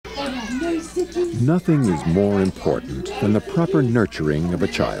Nothing is more important than the proper nurturing of a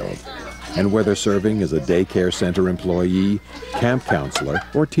child. And whether serving as a daycare center employee, camp counselor,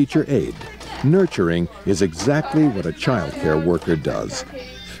 or teacher aide, nurturing is exactly what a child care worker does.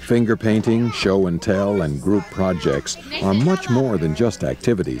 Finger painting, show and tell, and group projects are much more than just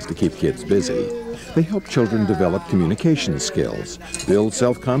activities to keep kids busy. They help children develop communication skills, build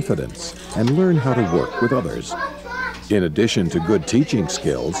self-confidence, and learn how to work with others. In addition to good teaching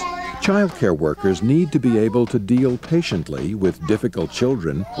skills, child care workers need to be able to deal patiently with difficult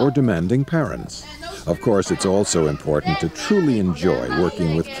children or demanding parents. Of course, it's also important to truly enjoy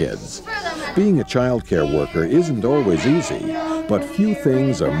working with kids. Being a child care worker isn't always easy, but few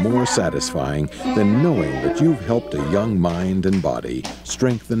things are more satisfying than knowing that you've helped a young mind and body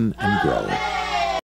strengthen and grow.